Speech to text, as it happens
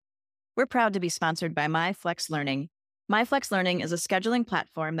We're proud to be sponsored by MyFlex Learning. MyFlex Learning is a scheduling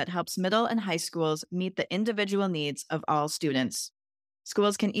platform that helps middle and high schools meet the individual needs of all students.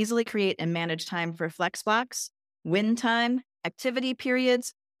 Schools can easily create and manage time for flex blocks, win time, activity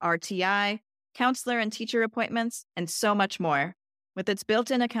periods, RTI, counselor and teacher appointments, and so much more. With its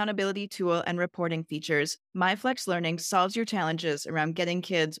built-in accountability tool and reporting features, MyFlex Learning solves your challenges around getting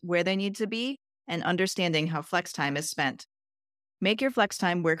kids where they need to be and understanding how flex time is spent. Make your flex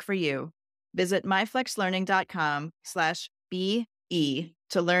time work for you. Visit myflexlearning.com/BE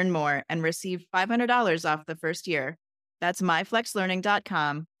to learn more and receive $500 off the first year. That's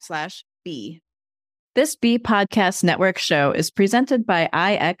myflexlearning.com/B. This B Podcast Network show is presented by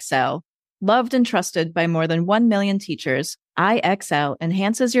IXL. Loved and trusted by more than 1 million teachers, IXL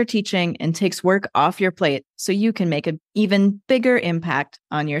enhances your teaching and takes work off your plate so you can make an even bigger impact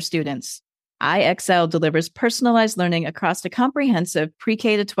on your students. IXL delivers personalized learning across a comprehensive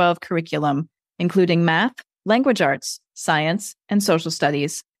pre-K to 12 curriculum, including math, language arts, science, and social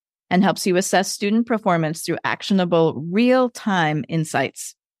studies, and helps you assess student performance through actionable, real-time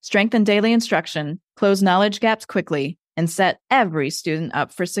insights. Strengthen daily instruction, close knowledge gaps quickly, and set every student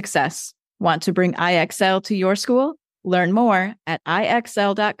up for success. Want to bring IXL to your school? Learn more at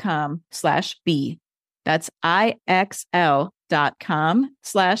ixl.com/B. That's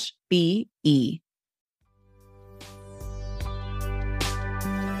ixl.com/BE.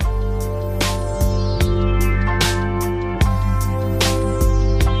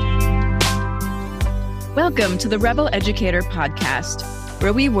 Welcome to the Rebel Educator Podcast,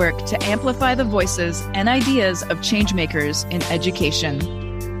 where we work to amplify the voices and ideas of changemakers in education.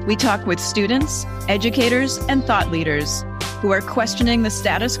 We talk with students, educators, and thought leaders who are questioning the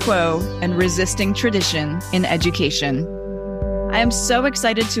status quo and resisting tradition in education. I am so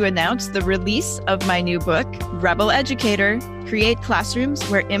excited to announce the release of my new book, Rebel Educator: Create Classrooms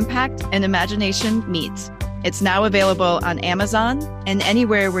Where Impact and Imagination Meet. It's now available on Amazon and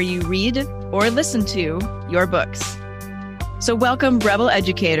anywhere where you read or listen to your books. So welcome, Rebel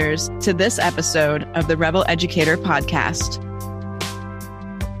Educators, to this episode of the Rebel Educator Podcast.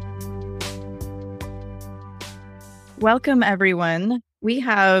 Welcome, everyone. We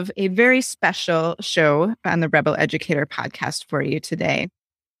have a very special show on the Rebel Educator Podcast for you today.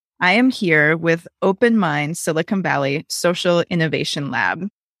 I am here with Open Mind Silicon Valley Social Innovation Lab,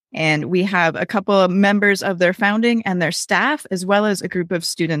 and we have a couple of members of their founding and their staff, as well as a group of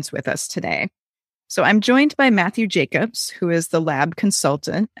students with us today. So I'm joined by Matthew Jacobs, who is the lab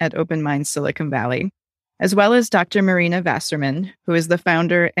consultant at Open Mind Silicon Valley, as well as Dr. Marina Wasserman, who is the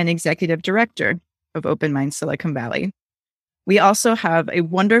founder and executive director of Open Mind Silicon Valley. We also have a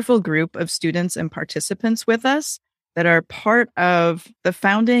wonderful group of students and participants with us that are part of the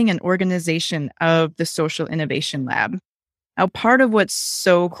founding and organization of the Social Innovation Lab. Now, part of what's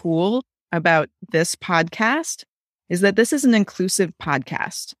so cool about this podcast is that this is an inclusive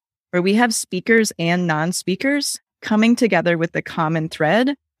podcast where we have speakers and non-speakers coming together with the common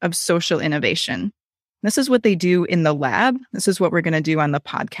thread of social innovation. This is what they do in the lab. This is what we're going to do on the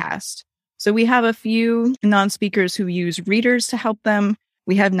podcast. So we have a few non-speakers who use readers to help them.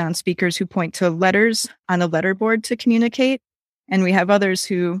 We have non-speakers who point to letters on a letterboard to communicate. And we have others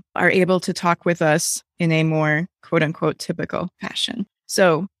who are able to talk with us in a more quote unquote typical fashion.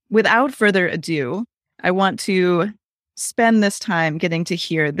 So without further ado, I want to spend this time getting to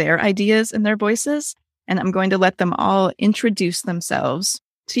hear their ideas and their voices. And I'm going to let them all introduce themselves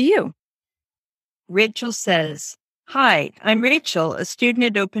to you. Rachel says, "Hi, I'm Rachel, a student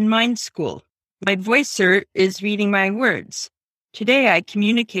at Open Mind School. My voicer is reading my words. Today I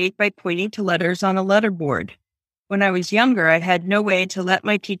communicate by pointing to letters on a letterboard. When I was younger, I had no way to let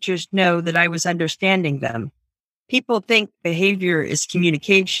my teachers know that I was understanding them. People think behavior is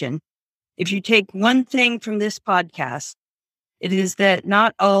communication. If you take one thing from this podcast, it is that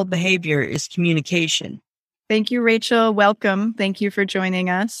not all behavior is communication." Thank you, Rachel. Welcome. Thank you for joining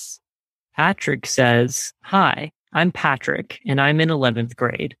us. Patrick says, "Hi, I'm Patrick, and I'm in 11th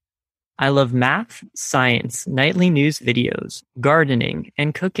grade. I love math, science, nightly news videos, gardening,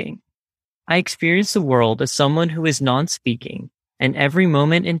 and cooking. I experience the world as someone who is non-speaking, and every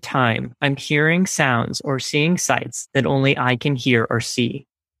moment in time, I'm hearing sounds or seeing sights that only I can hear or see.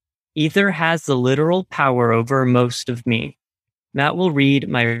 Either has the literal power over most of me. Matt will read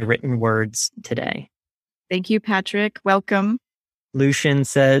my written words today." Thank you, Patrick. Welcome. Lucian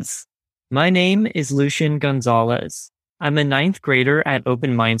says, "My name is Lucian Gonzalez. I'm a 9th grader at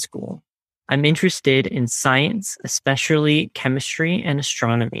Open Mind School. I'm interested in science, especially chemistry and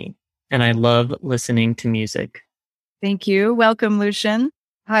astronomy, and I love listening to music." Thank you. Welcome, Lucian.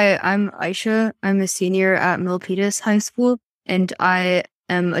 Hi, I'm Aisha. I'm a senior at Milpitas High School, and I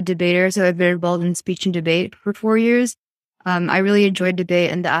am a debater, so I've been involved in speech and debate for 4 years. I really enjoyed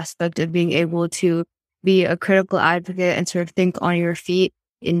debate and the aspect of being able to be a critical advocate and sort of think on your feet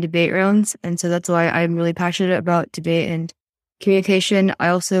in debate rounds. And so that's why I'm really passionate about debate and communication. I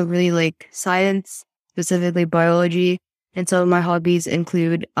also really like science, specifically biology. And some of my hobbies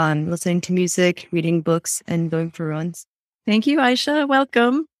include listening to music, reading books, and going for runs. Thank you, Aisha.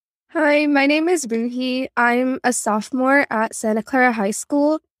 Welcome. Hi, my name is Ruhi. I'm a sophomore at Santa Clara High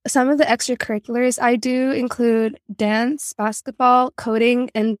School. Some of the extracurriculars I do include dance, basketball, coding,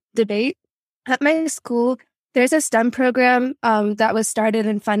 and debate. At my school, there's a STEM program that was started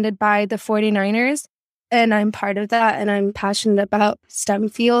and funded by the 49ers, and I'm part of that, and I'm passionate about STEM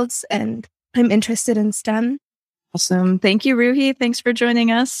fields, and I'm interested in STEM. Awesome. Thank you, Ruhi. Thanks for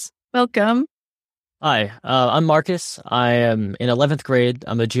joining us. Welcome. Hi, I'm Marcus. I am in 11th grade.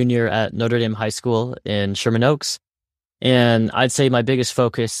 I'm a junior at Notre Dame High School in Sherman Oaks. And I'd say my biggest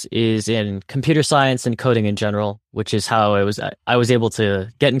focus is in computer science and coding in general, which is how I was able to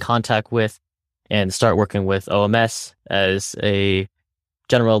get in contact with and start working with OMS as a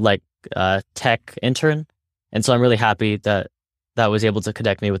general tech intern. And so I'm really happy that was able to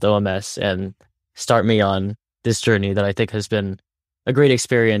connect me with OMS and start me on this journey that I think has been a great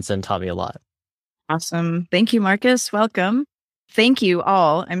experience and taught me a lot. Awesome. Thank you, Marcus. Welcome. Thank you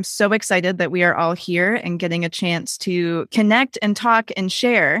all. I'm so excited that we are all here and getting a chance to connect and talk and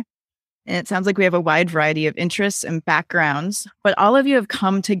share. And it sounds like we have a wide variety of interests and backgrounds, but all of you have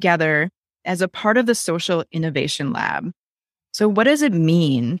come together as a part of the Social Innovation Lab. So what does it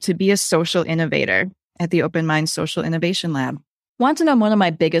mean to be a social innovator at the Open Minds Social Innovation Lab? Want to know one of my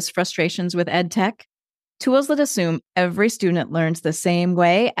biggest frustrations with ed tech? Tools that assume every student learns the same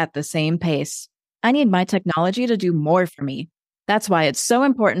way at the same pace. I need my technology to do more for me. That's why it's so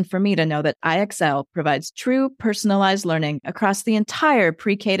important for me to know that IXL provides true personalized learning across the entire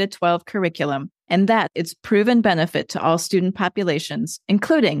pre-K to 12 curriculum, and that its proven benefit to all student populations,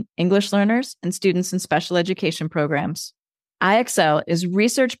 including English learners and students in special education programs. IXL is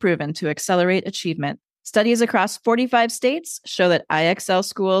research proven to accelerate achievement. Studies across 45 states show that IXL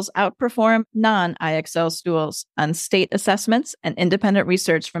schools outperform non-IXL schools on state assessments, and independent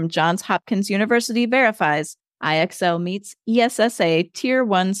research from Johns Hopkins University verifies IXL meets ESSA Tier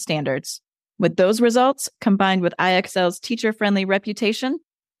 1 standards. With those results, combined with IXL's teacher-friendly reputation,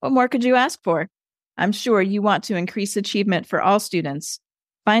 what more could you ask for? I'm sure you want to increase achievement for all students.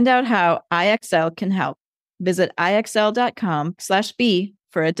 Find out how IXL can help. Visit IXL.com/B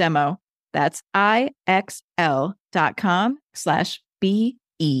for a demo. That's IXL.com/BE.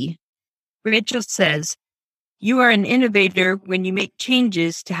 Rachel says, you are an innovator when you make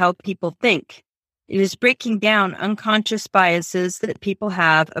changes to how people think. It is breaking down unconscious biases that people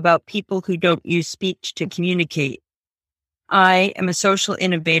have about people who don't use speech to communicate. I am a social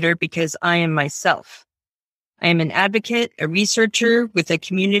innovator because I am myself. I am an advocate, a researcher with a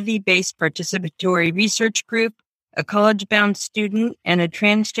community-based participatory research group, a college-bound student, and a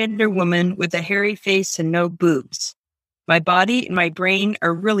transgender woman with a hairy face and no boobs. My body and my brain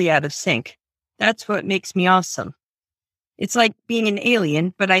are really out of sync. That's what makes me awesome. It's like being an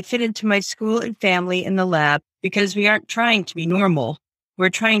alien, but I fit into my school and family in the lab because we aren't trying to be normal. We're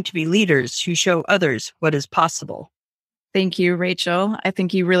trying to be leaders who show others what is possible. Thank you, Rachel. I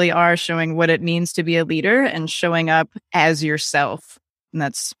think you really are showing what it means to be a leader and showing up as yourself. And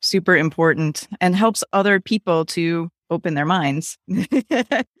that's super important and helps other people to open their minds.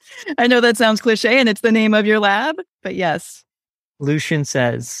 I know that sounds cliche and it's the name of your lab, but yes. Lucian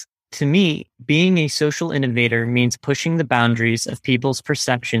says, to me, being a social innovator means pushing the boundaries of people's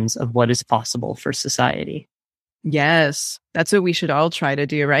perceptions of what is possible for society. Yes, that's what we should all try to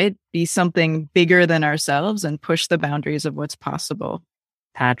do, right? Be something bigger than ourselves and push the boundaries of what's possible.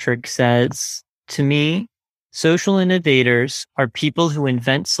 Patrick says, to me, social innovators are people who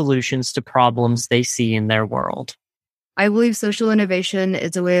invent solutions to problems they see in their world. I believe social innovation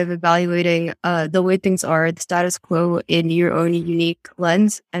is a way of evaluating the way things are, the status quo in your own unique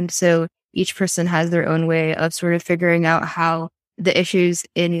lens. And so each person has their own way of sort of figuring out how the issues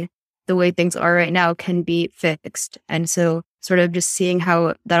in the way things are right now can be fixed. And so sort of just seeing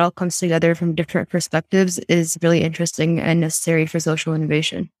how that all comes together from different perspectives is really interesting and necessary for social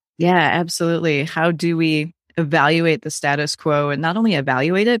innovation. Yeah, absolutely. How do we evaluate the status quo and not only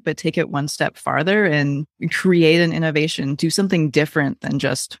evaluate it, but take it one step farther and create an innovation, do something different than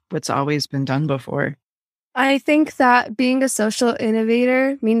just what's always been done before? I think that being a social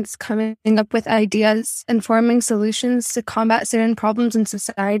innovator means coming up with ideas and forming solutions to combat certain problems in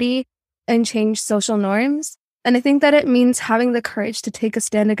society and change social norms. And I think that it means having the courage to take a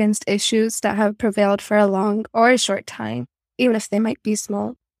stand against issues that have prevailed for a long or a short time. even if they might be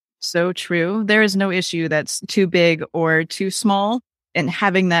small. So true. There is no issue that's too big or too small. And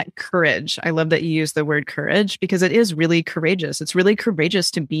having that courage, I love that you use the word courage because it is really courageous. It's really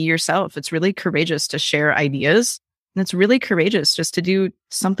courageous to be yourself. It's really courageous to share ideas. And it's really courageous just to do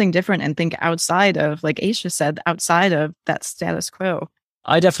something different and think outside of, like Aisha said, outside of that status quo.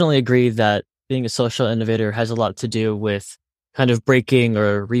 I definitely agree that being a social innovator has a lot to do with kind of breaking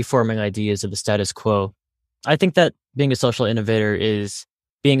or reforming ideas of the status quo. I think that being a social innovator is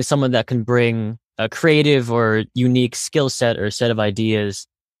being someone that can bring a creative or unique skill set or set of ideas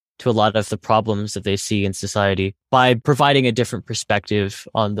to a lot of the problems that they see in society. By providing a different perspective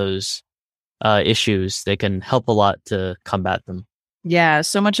on those issues, they can help a lot to combat them. Yeah,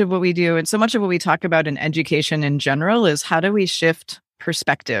 so much of what we do and so much of what we talk about in education in general is how do we shift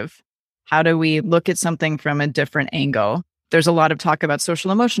perspective? How do we look at something from a different angle? There's a lot of talk about social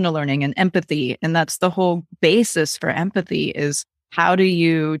emotional learning and empathy, and that's the whole basis for empathy is how do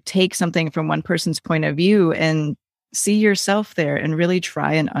you take something from one person's point of view and see yourself there and really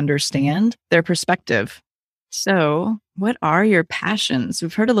try and understand their perspective? So, what are your passions?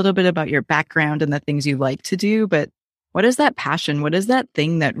 We've heard a little bit about your background and the things you like to do, but what is that passion? What is that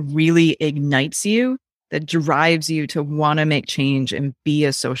thing that really ignites you, that drives you to want to make change and be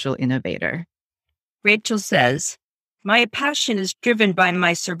a social innovator? Rachel says, my passion is driven by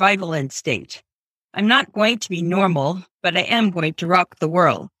my survival instinct. I'm not going to be normal, but I am going to rock the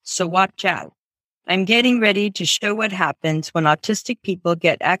world, so watch out. I'm getting ready to show what happens when autistic people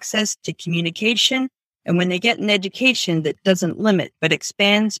get access to communication and when they get an education that doesn't limit but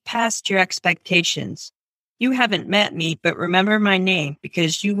expands past your expectations. You haven't met me, but remember my name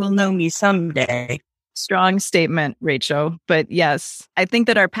because you will know me someday. Strong statement, Rachel. But yes, I think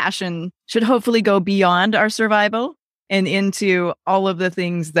that our passion should hopefully go beyond our survival and into all of the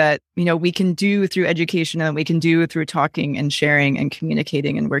things that, we can do through education and we can do through talking and sharing and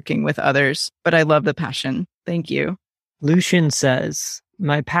communicating and working with others. But I love the passion. Thank you. Lucian says,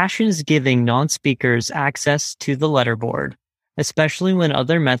 my passion is giving non-speakers access to the letterboard, especially when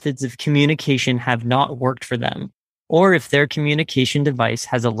other methods of communication have not worked for them, or if their communication device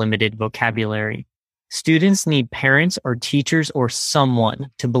has a limited vocabulary. Students need parents or teachers or someone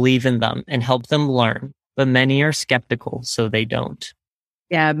to believe in them and help them learn. But many are skeptical, so they don't.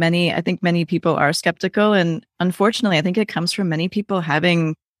 Yeah, I think many people are skeptical. And unfortunately, I think it comes from many people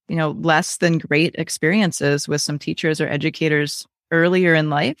having, less than great experiences with some teachers or educators earlier in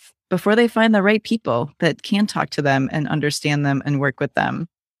life before they find the right people that can talk to them and understand them and work with them.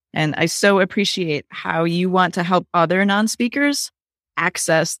 And I so appreciate how you want to help other non-speakers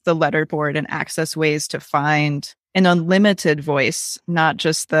access the letterboard and access ways to find an unlimited voice, not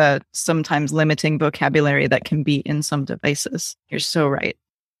just the sometimes limiting vocabulary that can be in some devices. You're so right.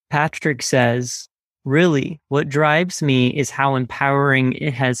 Patrick says, really, what drives me is how empowering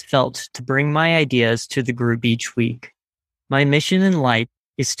it has felt to bring my ideas to the group each week. My mission in life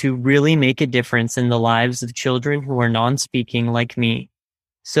is to really make a difference in the lives of children who are non-speaking like me.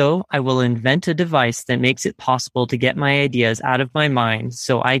 So I will invent a device that makes it possible to get my ideas out of my mind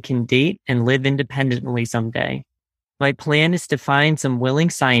so I can date and live independently someday. My plan is to find some willing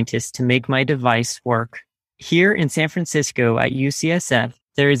scientists to make my device work. Here in San Francisco at UCSF,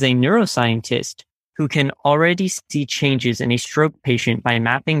 there is a neuroscientist who can already see changes in a stroke patient by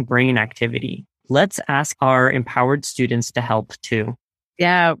mapping brain activity. Let's ask our empowered students to help too.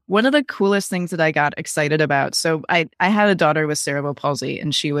 Yeah, one of the coolest things that I got excited about. So I had a daughter with cerebral palsy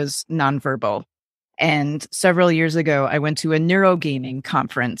and she was nonverbal. And several years ago, I went to a neurogaming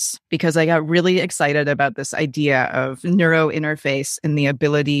conference because I got really excited about this idea of neurointerface and the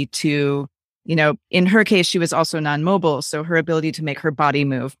ability to, in her case, she was also non-mobile. So her ability to make her body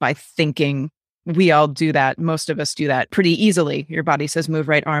move by thinking. We all do that. Most of us do that pretty easily. Your body says move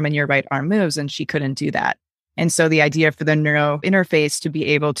right arm and your right arm moves, and she couldn't do that. And so the idea for the neuro interface to be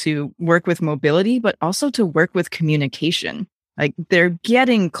able to work with mobility, but also to work with communication. Like they're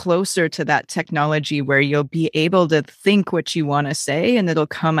getting closer to that technology where you'll be able to think what you want to say and it'll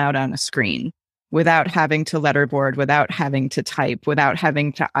come out on a screen without having to letterboard, without having to type, without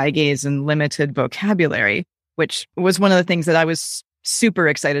having to eye gaze and limited vocabulary, which was one of the things that I was super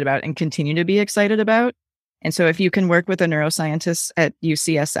excited about and continue to be excited about. And so if you can work with a neuroscientist at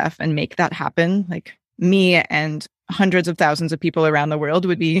UCSF and make that happen, like me and hundreds of thousands of people around the world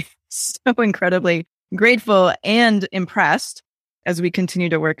would be so incredibly grateful and impressed as we continue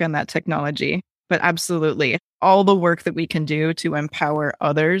to work on that technology. But absolutely, all the work that we can do to empower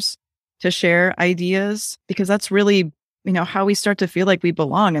others to share ideas, because that's really, how we start to feel like we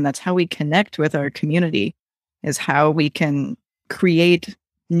belong. And that's how we connect with our community, is how we can create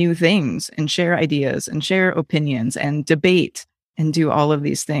new things and share ideas and share opinions and debate and do all of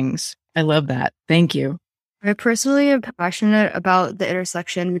these things. I love that. Thank you. I personally am passionate about the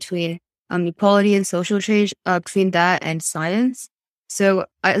intersection between equality and social change, between that and science. So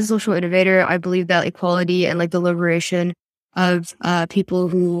as a social innovator, I believe that equality and like the liberation of people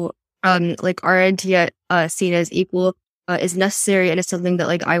who aren't yet seen as equal is necessary, and it's something that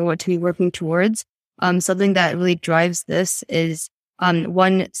like I want to be working towards. Something that really drives this is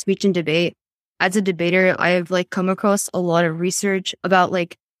one, speech and debate. As a debater, I have like come across a lot of research about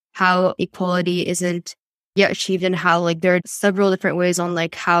like how equality isn't yet achieved and how like there are several different ways on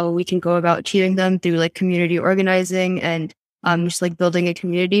like how we can go about achieving them through like community organizing and just like building a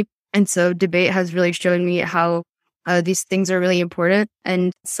community. And so debate has really shown me how these things are really important.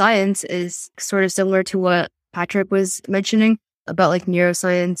 And science is sort of similar to what Patrick was mentioning about like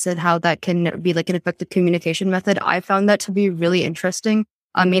neuroscience and how that can be like an effective communication method. I found that to be really interesting.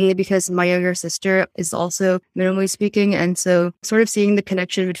 Mainly because my younger sister is also minimally speaking. And so sort of seeing the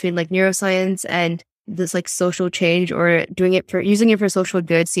connection between like neuroscience and this like social change or using it for social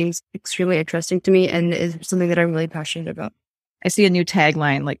good seems extremely interesting to me and is something that I'm really passionate about. I see a new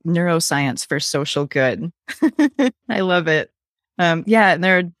tagline like neuroscience for social good. I love it. Yeah, and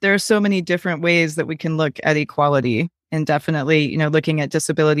there are so many different ways that we can look at equality. And definitely, looking at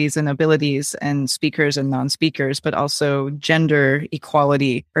disabilities and abilities and speakers and non-speakers, but also gender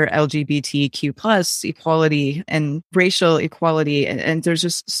equality or LGBTQ plus equality and racial equality. And there's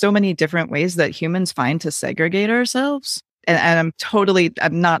just so many different ways that humans find to segregate ourselves. And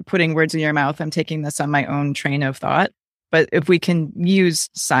I'm not putting words in your mouth. I'm taking this on my own train of thought. But if we can use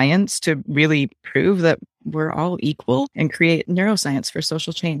science to really prove that we're all equal and create neuroscience for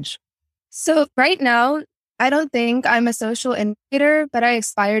social change. So right now, I don't think I'm a social innovator, but I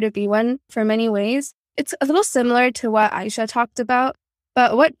aspire to be one for many ways. It's a little similar to what Aisha talked about,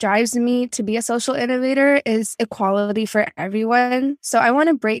 but what drives me to be a social innovator is equality for everyone. So I want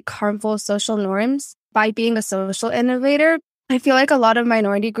to break harmful social norms by being a social innovator. I feel like a lot of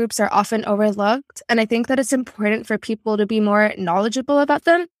minority groups are often overlooked, and I think that it's important for people to be more knowledgeable about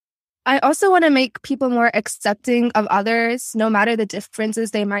them. I also want to make people more accepting of others, no matter the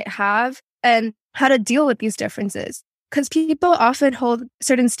differences they might have, and how to deal with these differences. Because people often hold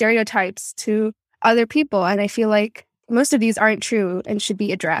certain stereotypes to other people, and I feel like most of these aren't true and should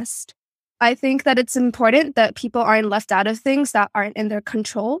be addressed. I think that it's important that people aren't left out of things that aren't in their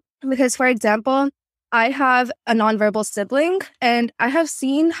control. Because, for example, I have a nonverbal sibling, and I have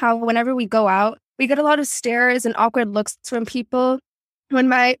seen how whenever we go out, we get a lot of stares and awkward looks from people when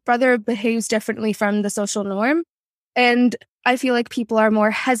my brother behaves differently from the social norm. And I feel like people are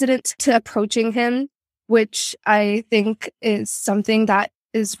more hesitant to approaching him, which I think is something that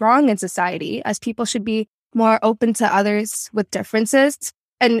is wrong in society, as people should be more open to others with differences.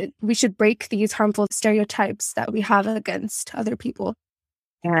 And we should break these harmful stereotypes that we have against other people.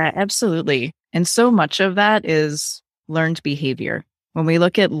 Yeah, absolutely. And so much of that is learned behavior. When we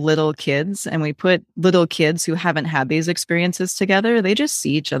look at little kids and we put little kids who haven't had these experiences together, they just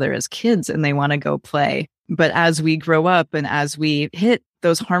see each other as kids and they want to go play. But as we grow up and as we hit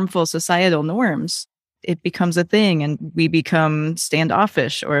those harmful societal norms, it becomes a thing and we become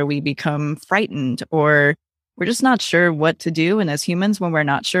standoffish or we become frightened or we're just not sure what to do. And as humans, when we're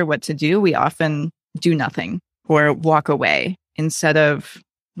not sure what to do, we often do nothing or walk away instead of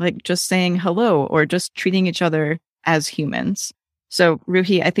like just saying hello or just treating each other as humans. So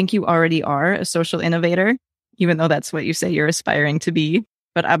Ruhi, I think you already are a social innovator, even though that's what you say you're aspiring to be.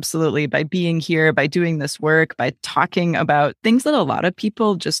 But absolutely, by being here, by doing this work, by talking about things that a lot of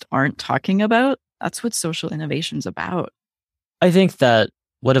people just aren't talking about, that's what social innovation's about. I think that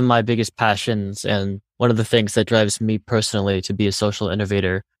one of my biggest passions and one of the things that drives me personally to be a social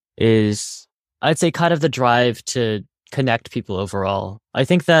innovator is, I'd say, kind of the drive to connect people overall. I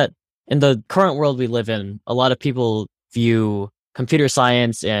think that in the current world we live in, a lot of people view computer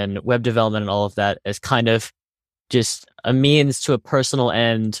science and web development and all of that as kind of just a means to a personal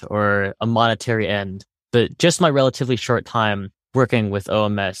end or a monetary end. But just my relatively short time working with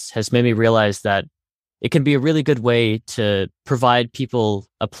OMS has made me realize that it can be a really good way to provide people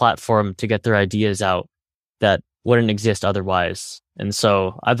a platform to get their ideas out that wouldn't exist otherwise. And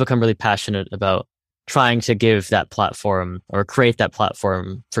so I've become really passionate about trying to give that platform or create that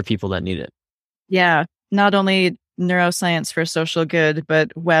platform for people that need it. Yeah, not only neuroscience for social good,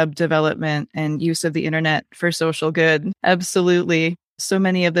 but web development and use of the internet for social good. Absolutely. So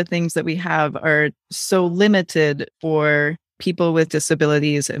many of the things that we have are so limited for people with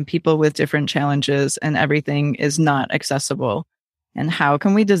disabilities and people with different challenges, and everything is not accessible. And how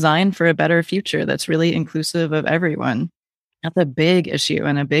can we design for a better future that's really inclusive of everyone? That's a big issue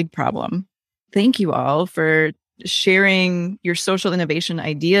and a big problem. Thank you all for sharing your social innovation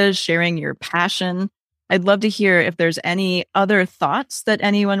ideas, sharing your passion. I'd love to hear if there's any other thoughts that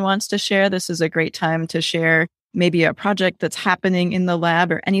anyone wants to share. This is a great time to share maybe a project that's happening in the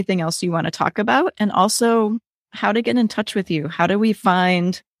lab or anything else you want to talk about, and also how to get in touch with you. How do we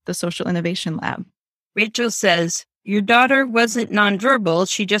find the Social Innovation Lab? Rachel says, your daughter wasn't nonverbal,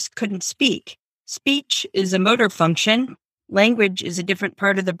 she just couldn't speak. Speech is a motor function. Language is a different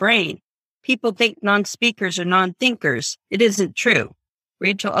part of the brain. People think non-speakers are non-thinkers. It isn't true.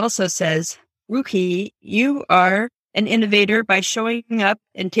 Rachel also says, Ruhi, you are an innovator by showing up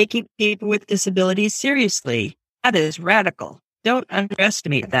and taking people with disabilities seriously. That is radical. Don't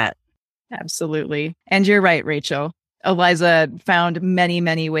underestimate that. Absolutely. And you're right, Rachel. Eliza found many,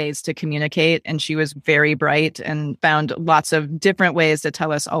 many ways to communicate, and she was very bright and found lots of different ways to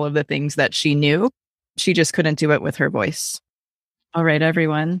tell us all of the things that she knew. She just couldn't do it with her voice. All right,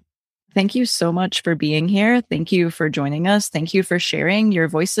 everyone. Thank you so much for being here. Thank you for joining us. Thank you for sharing your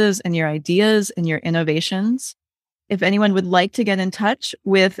voices and your ideas and your innovations. If anyone would like to get in touch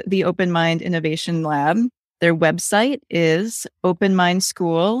with the Open Mind Innovation Lab, their website is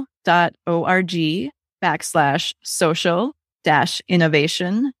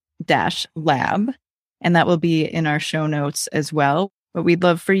openmindschool.org/social-innovation-lab. And that will be in our show notes as well. But we'd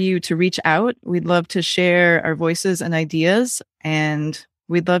love for you to reach out. We'd love to share our voices and ideas. And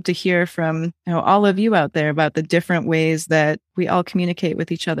we'd love to hear from all of you out there about the different ways that we all communicate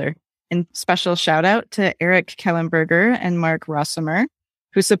with each other. And special shout out to Eric Kellenberger and Mark Rossimer,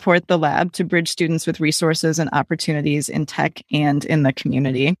 who support the lab to bridge students with resources and opportunities in tech and in the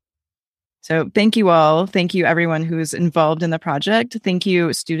community. So thank you all. Thank you, everyone who's involved in the project. Thank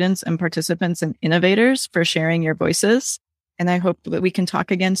you, students and participants and innovators, for sharing your voices. And I hope that we can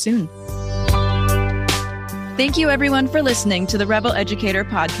talk again soon. Thank you, everyone, for listening to the Rebel Educator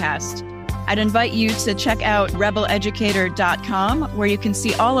podcast. I'd invite you to check out rebeleducator.com, where you can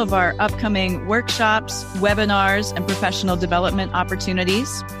see all of our upcoming workshops, webinars, and professional development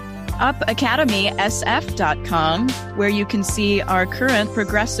opportunities. upacademysf.com, where you can see our current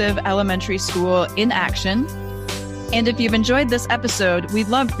progressive elementary school in action. And if you've enjoyed this episode, we'd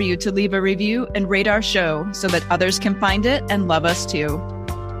love for you to leave a review and rate our show so that others can find it and love us too.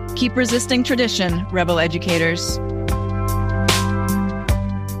 Keep resisting tradition, Rebel Educators.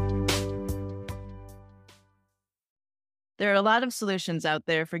 There are a lot of solutions out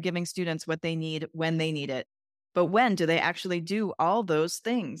there for giving students what they need when they need it. But when do they actually do all those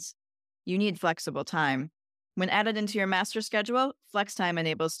things? You need flexible time. When added into your master schedule, FlexTime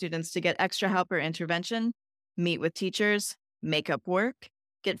enables students to get extra help or intervention, meet with teachers, make up work,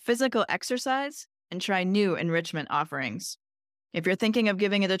 get physical exercise, and try new enrichment offerings. If you're thinking of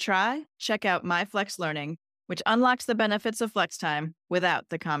giving it a try, check out MyFlexLearning, which unlocks the benefits of FlexTime without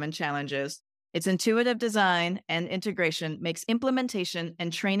the common challenges. Its intuitive design and integration makes implementation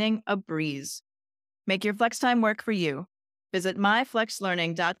and training a breeze. Make your FlexTime work for you. Visit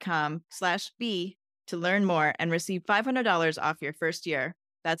myflexlearning.com/B to learn more and receive $500 off your first year.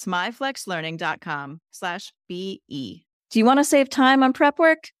 That's myflexlearning.com/BE. Do you want to save time on prep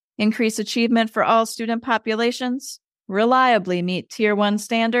work? Increase achievement for all student populations? Reliably meet Tier 1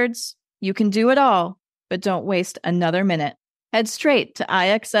 standards? You can do it all, but don't waste another minute. Head straight to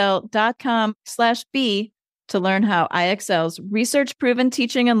IXL.com/B to learn how IXL's research-proven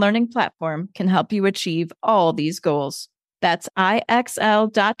teaching and learning platform can help you achieve all these goals. That's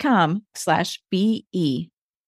IXL.com/BE.